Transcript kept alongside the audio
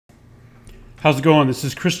How's it going? This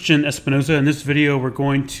is Christian Espinoza. In this video, we're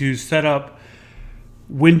going to set up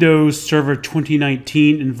Windows Server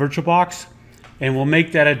 2019 in VirtualBox, and we'll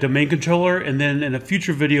make that a domain controller, and then in a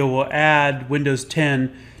future video, we'll add Windows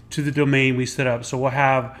 10 to the domain we set up. So we'll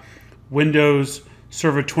have Windows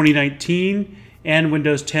Server 2019 and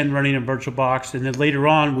Windows 10 running in VirtualBox, and then later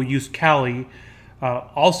on, we'll use Kali,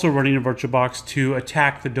 also running in VirtualBox, to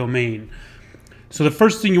attack the domain. So the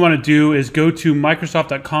first thing you want to do is go to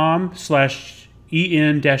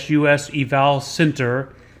microsoft.com/en-us eval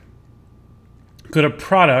center. Go to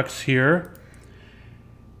products here,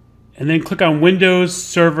 and then click on Windows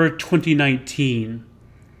Server 2019.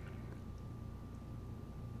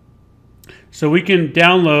 So we can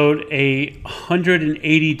download a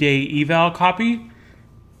 180-day eval copy.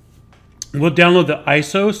 We'll download the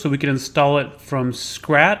ISO so we can install it from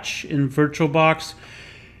scratch in VirtualBox.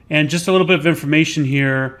 And just a little bit of information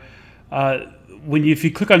here. If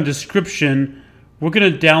you click on description, we're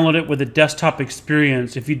going to download it with a desktop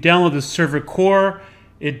experience. If you download the server core,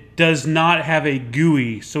 it does not have a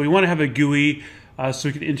GUI. So we want to have a GUI so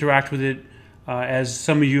we can interact with it. As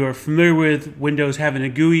some of you are familiar with Windows having a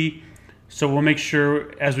GUI. So we'll make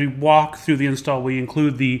sure as we walk through the install, we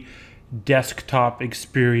include the desktop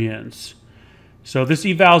experience. So this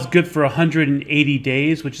eval is good for 180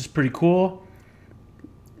 days, which is pretty cool.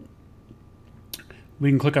 We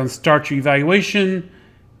can click on Start Your Evaluation.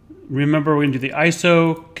 Remember, we're going to do the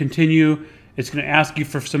ISO, continue. It's going to ask you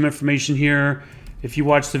for some information here. If you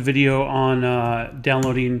watch the video on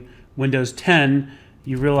downloading Windows 10,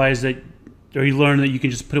 you realize that, or you learn that you can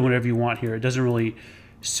just put in whatever you want here. It doesn't really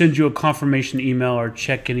send you a confirmation email or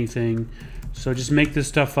check anything. So just make this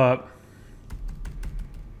stuff up.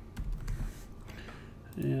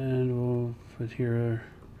 And we'll put here,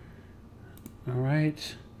 all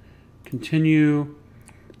right, continue.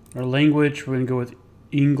 Our language, we're going to go with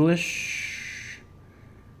English,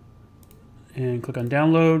 and click on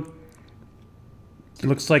download. It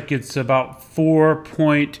looks like it's about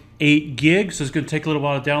 4.8 gigs, so it's going to take a little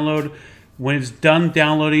while to download. When it's done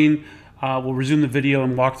downloading, we'll resume the video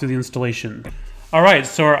and walk through the installation. All right,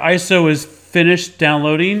 so our ISO is finished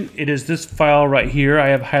downloading. It is this file right here I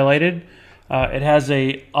have highlighted. It has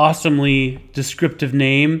a awesomely descriptive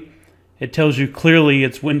name. It tells you clearly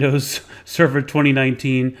it's Windows Server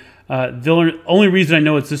 2019. The only reason I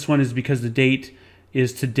know it's this one is because the date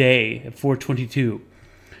is today at 4/22.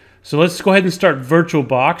 So let's go ahead and start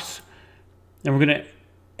VirtualBox. And we're going to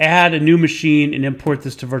add a new machine and import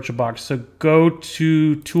this to VirtualBox. So go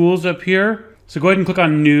to Tools up here. So go ahead and click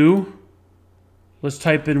on New. Let's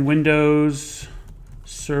type in Windows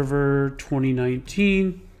Server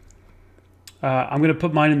 2019. I'm going to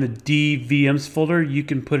put mine in the DVMs folder. You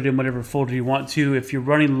can put it in whatever folder you want to. If you're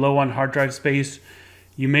running low on hard drive space,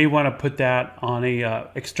 you may want to put that on a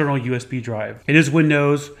external USB drive. It is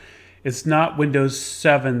Windows. It's not Windows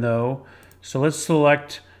 7 though. So let's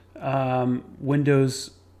select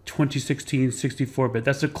Windows 2016 64-bit.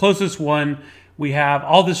 That's the closest one we have.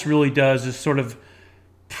 All this really does is sort of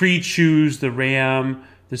pre-choose the RAM,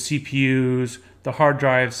 the CPUs, the hard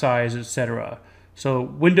drive size, etc. So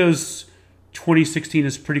Windows 2016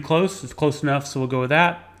 is pretty close. It's close enough, so we'll go with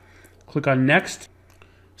that. Click on Next.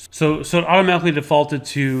 So it automatically defaulted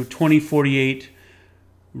to 2048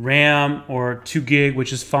 RAM or 2 gig,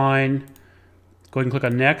 which is fine. Go ahead and click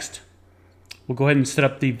on Next. We'll go ahead and set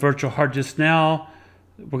up the virtual hard disk now.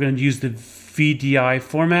 We're going to use the VDI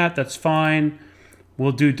format. That's fine.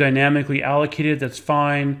 We'll do dynamically allocated. That's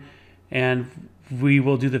fine. And we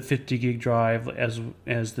will do the 50 gig drive as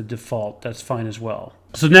the default. That's fine as well.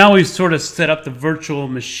 So now we've sort of set up the virtual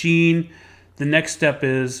machine. The next step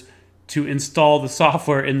is to install the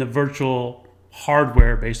software in the virtual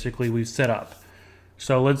hardware, basically, we've set up.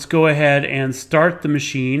 So let's go ahead and start the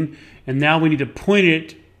machine. And now we need to point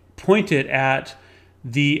it at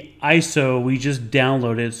the ISO we just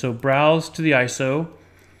downloaded. So browse to the ISO.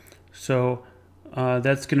 So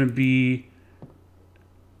that's going to be,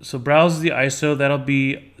 so browse the ISO. That'll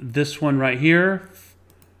be this one right here.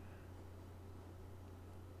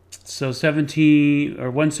 So 17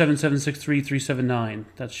 or 17763.379.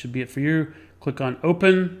 That should be it for you. Click on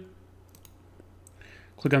Open.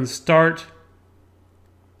 Click on Start.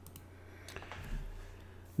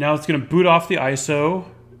 Now it's going to boot off the ISO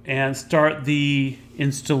and start the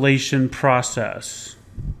installation process.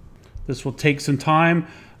 This will take some time.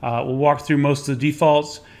 We'll walk through most of the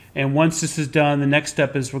defaults. And once this is done, the next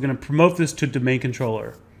step is we're going to promote this to domain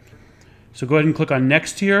controller. So go ahead and click on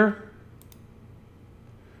Next here.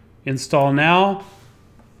 Install now.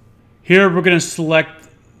 Here we're going to select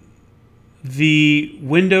the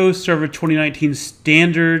Windows Server 2019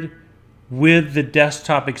 standard with the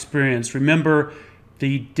desktop experience. Remember,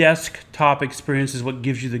 the desktop experience is what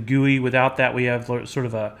gives you the GUI. Without that, we have sort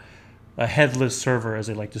of a headless server, as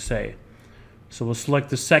they like to say. So we'll select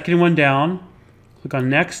the second one down, click on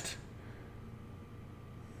Next,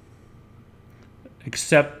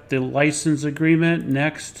 accept the license agreement,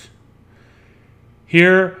 Next.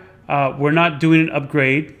 Here, we're not doing an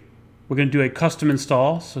upgrade. We're going to do a custom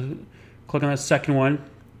install. So click on that second one.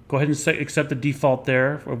 Go ahead and accept the default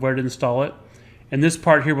there of where to install it. And this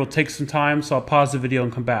part here will take some time, so I'll pause the video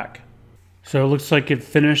and come back. So it looks like it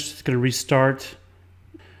finished. It's going to restart.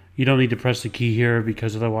 You don't need to press the key here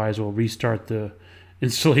because otherwise we'll restart the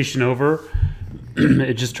installation over.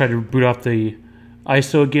 It just tried to boot off the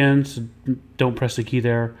ISO again, so don't press the key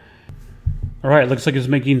there. All right, looks like it's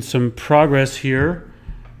making some progress here.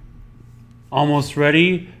 Almost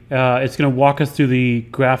ready. It's going to walk us through the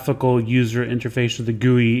graphical user interface of the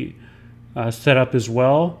GUI setup as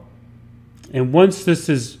well. And once this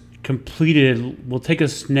is completed, we'll take a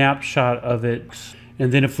snapshot of it.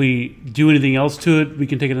 And then if we do anything else to it, we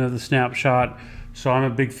can take another snapshot. So I'm a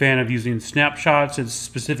big fan of using snapshots at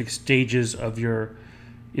specific stages of your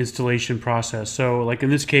installation process. So like in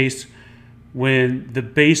this case, when the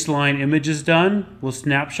baseline image is done, we'll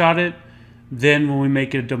snapshot it. Then when we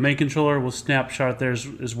make it a domain controller, we'll snapshot it there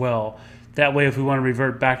as well. That way, if we want to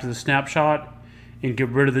revert back to the snapshot and get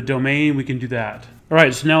rid of the domain, we can do that. All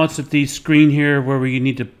right, so now it's at the screen here where we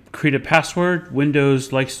need to create a password.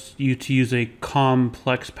 Windows likes you to use a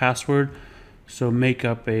complex password. So make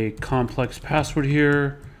up a complex password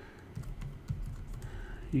here.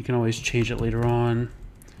 You can always change it later on.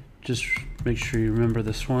 Just make sure you remember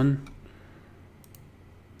this one.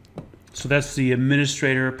 So that's the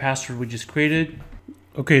administrator password we just created.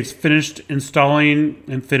 Okay, it's finished installing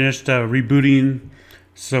and finished rebooting.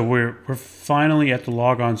 So we're finally at the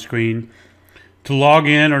logon screen. To log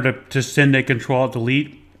in or to send a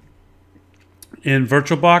Control-Alt-Delete in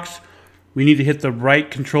VirtualBox, we need to hit the right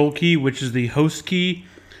control key, which is the host key,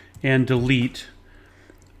 and delete.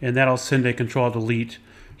 And that'll send a Control-Alt-Delete.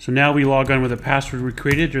 So now we log on with a password we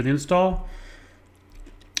created during the install.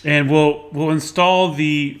 And we'll install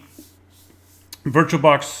the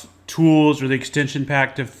VirtualBox tools or the extension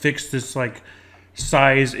pack to fix this like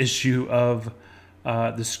size issue of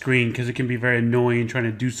the screen, because it can be very annoying trying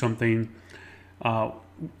to do something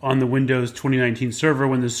on the Windows 2019 server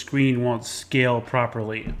when the screen won't scale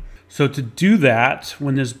properly. So to do that,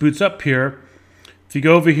 when this boots up here, if you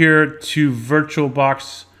go over here to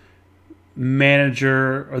VirtualBox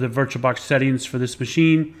Manager or the VirtualBox settings for this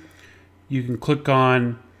machine, you can click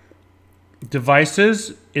on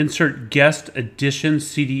Devices, insert guest edition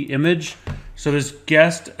CD image. So this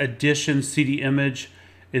guest edition CD image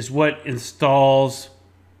is what installs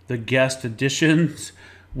the guest editions,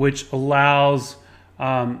 which allows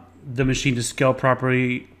the machine to scale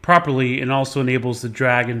properly and also enables the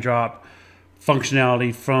drag and drop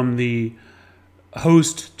functionality from the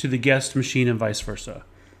host to the guest machine and vice versa.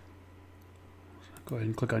 Go ahead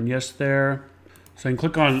and click on yes there. So I can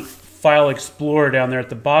click on File Explorer down there at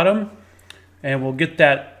the bottom, and we'll get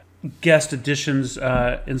that guest editions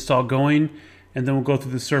install going, and then we'll go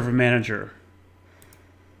through the server manager.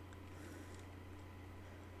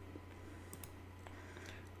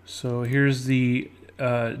 So here's the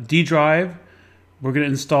D drive. We're going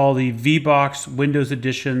to install the VBox Windows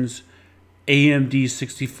Editions AMD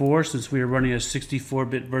 64 since we are running a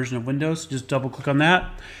 64-bit version of Windows. Just double click on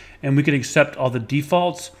that, and we can accept all the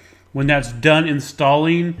defaults. When that's done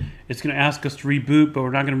installing, it's going to ask us to reboot, but we're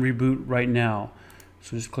not going to reboot right now.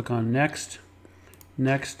 So just click on Next,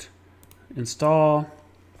 Next, Install,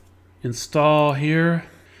 Install here.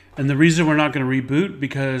 And the reason we're not going to reboot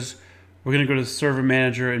because we're going to go to the Server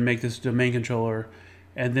Manager and make this domain controller,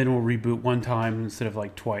 and then we'll reboot one time instead of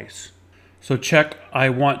like twice. So check, I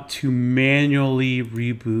want to manually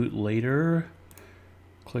reboot later.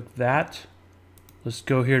 Click that. Let's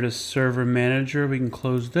go here to Server Manager. We can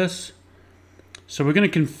close this. So we're going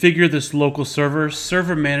to configure this local server.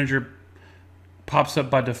 Server Manager pops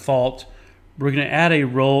up by default. We're going to add a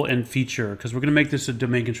role and feature because we're going to make this a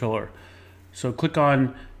domain controller. So click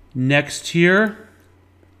on Next here.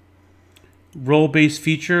 Role-based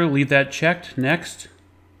feature, leave that checked. Next.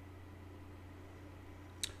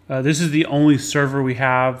 This is the only server we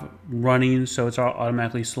have running, so it's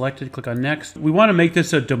automatically selected. Click on Next. We want to make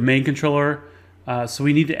this a domain controller. So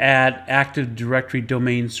we need to add Active Directory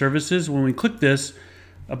Domain Services. When we click this,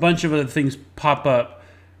 a bunch of other things pop up.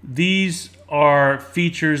 These are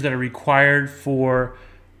features that are required for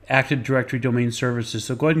Active Directory Domain Services.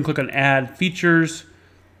 So go ahead and click on Add Features.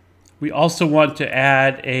 We also want to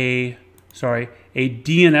add a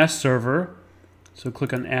DNS server. So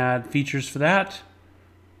click on Add Features for that.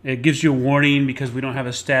 It gives you a warning because we don't have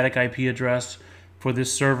a static IP address for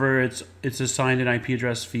this server. It's assigned an IP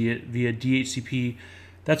address via DHCP.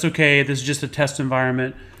 That's okay. This is just a test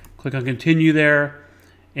environment. Click on Continue there.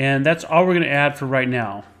 And that's all we're going to add for right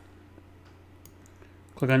now.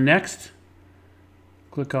 Click on Next.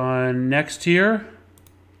 Click on Next here.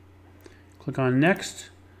 Click on Next.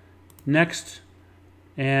 Next.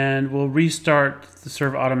 And we'll restart the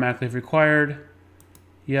server automatically if required.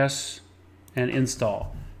 Yes. And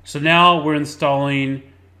install. So now we're installing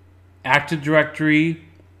Active Directory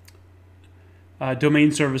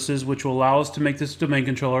domain services, which will allow us to make this domain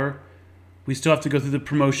controller. We still have to go through the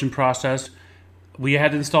promotion process. We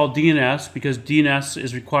had to install DNS because DNS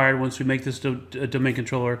is required once we make this domain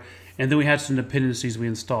controller. And then we had some dependencies we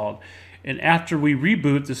installed. And after we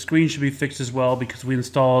reboot, the screen should be fixed as well because we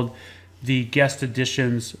installed the guest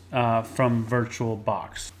additions from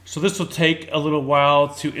VirtualBox. So this will take a little while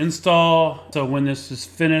to install. So when this is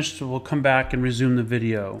finished, we'll come back and resume the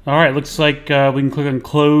video. All right, looks like we can click on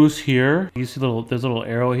Close here. You see there's a little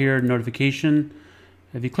arrow here, notification.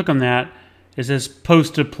 If you click on that, it says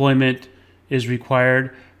post-deployment is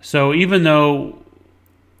required. So even though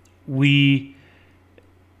we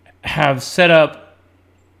have set up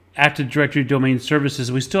Active Directory domain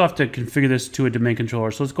services, we still have to configure this to a domain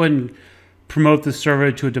controller. So let's go ahead and promote the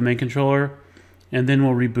server to a domain controller, and then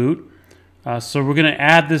we'll reboot. So we're going to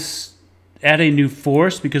add a new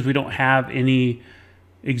force because we don't have any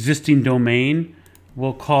existing domain.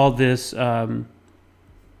 We'll call this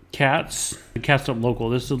cats.local.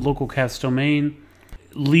 This is a local cats domain.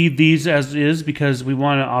 Leave these as is because we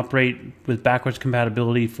want to operate with backwards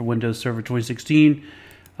compatibility for Windows Server 2016.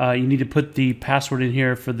 You need to put the password in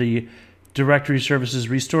here for the directory services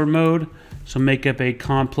restore mode. So make up a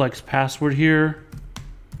complex password here.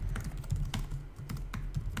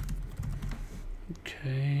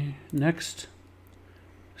 Okay, next.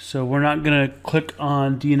 So we're not going to click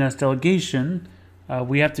on DNS delegation.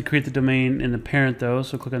 We have to create the domain in the parent though.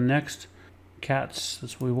 So click on next. Cats,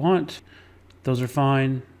 that's what we want. Those are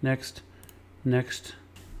fine. Next, next.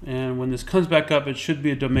 And when this comes back up, it should be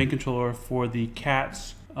a domain controller for the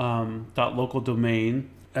cats .local domain.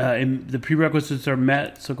 And the prerequisites are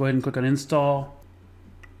met, so go ahead and click on install.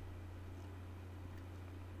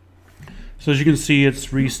 So as you can see,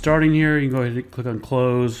 it's restarting here. You can go ahead and click on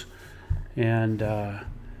close, and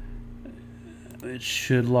it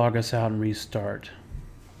should log us out and restart.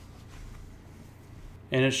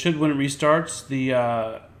 And it should, when it restarts,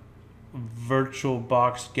 the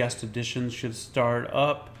VirtualBox guest editions should start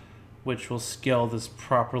up, which will scale this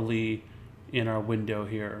properly in our window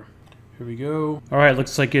here. Here we go. All right,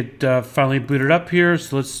 looks like it finally booted up here.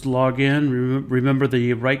 So let's log in. Remember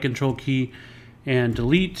the right control key and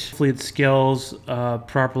delete. Hopefully it scales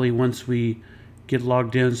properly once we get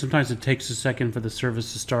logged in. Sometimes it takes a second for the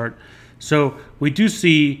service to start. So we do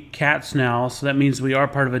see cats now, so that means we are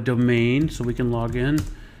part of a domain, so we can log in.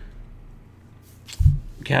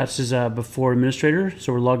 Cats is before administrator,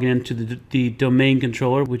 so we're logging into the domain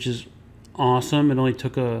controller, which is awesome. It only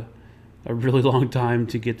took a really long time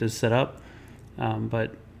to get this set up,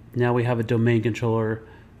 but now we have a domain controller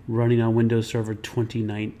running on Windows Server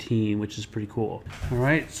 2019, which is pretty cool. All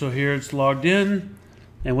right, so here it's logged in,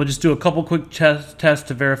 and we'll just do a couple quick tests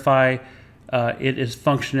to verify it is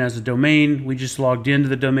functioning as a domain. We just logged into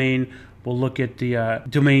the domain. We'll look at the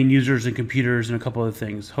domain users and computers and a couple other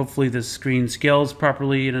things. Hopefully this screen scales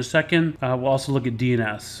properly in a second. We'll also look at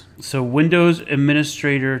DNS. So Windows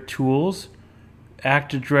Administrator Tools,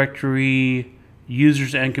 Active Directory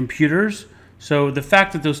users and computers. So the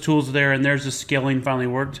fact that those tools are there and there's the scaling finally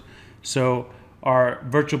worked. So our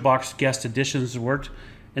VirtualBox guest additions worked.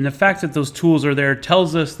 And the fact that those tools are there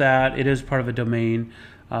tells us that it is part of a domain.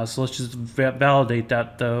 So let's just validate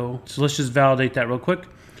that though. So let's just validate that real quick.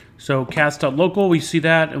 So cats.local, we see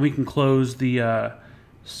that, and we can close the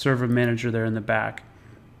server manager there in the back.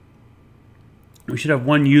 We should have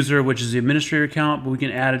one user, which is the administrator account, but we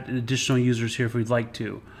can add additional users here if we'd like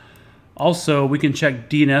to. Also, we can check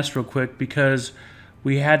DNS real quick because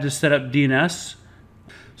we had to set up DNS.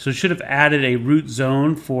 So it should have added a root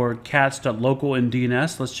zone for cats.local in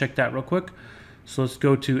DNS. Let's check that real quick. So let's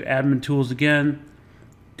go to admin tools again,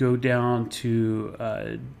 go down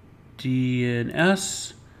to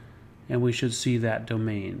DNS, and we should see that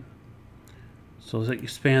domain. So let's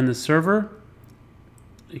expand the server,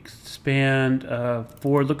 expand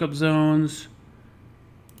 4 lookup zones,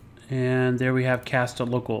 and there we have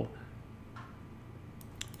cast.local.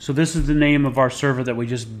 So this is the name of our server that we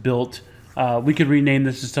just built. We could rename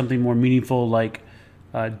this to something more meaningful like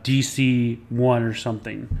DC1 or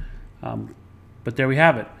something. But there we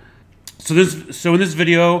have it. So in this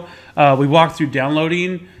video, we walked through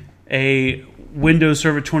downloading a Windows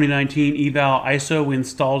Server 2019 eval ISO. We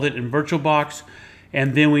installed it in VirtualBox,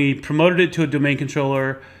 and then we promoted it to a domain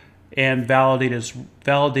controller and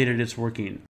validated its working.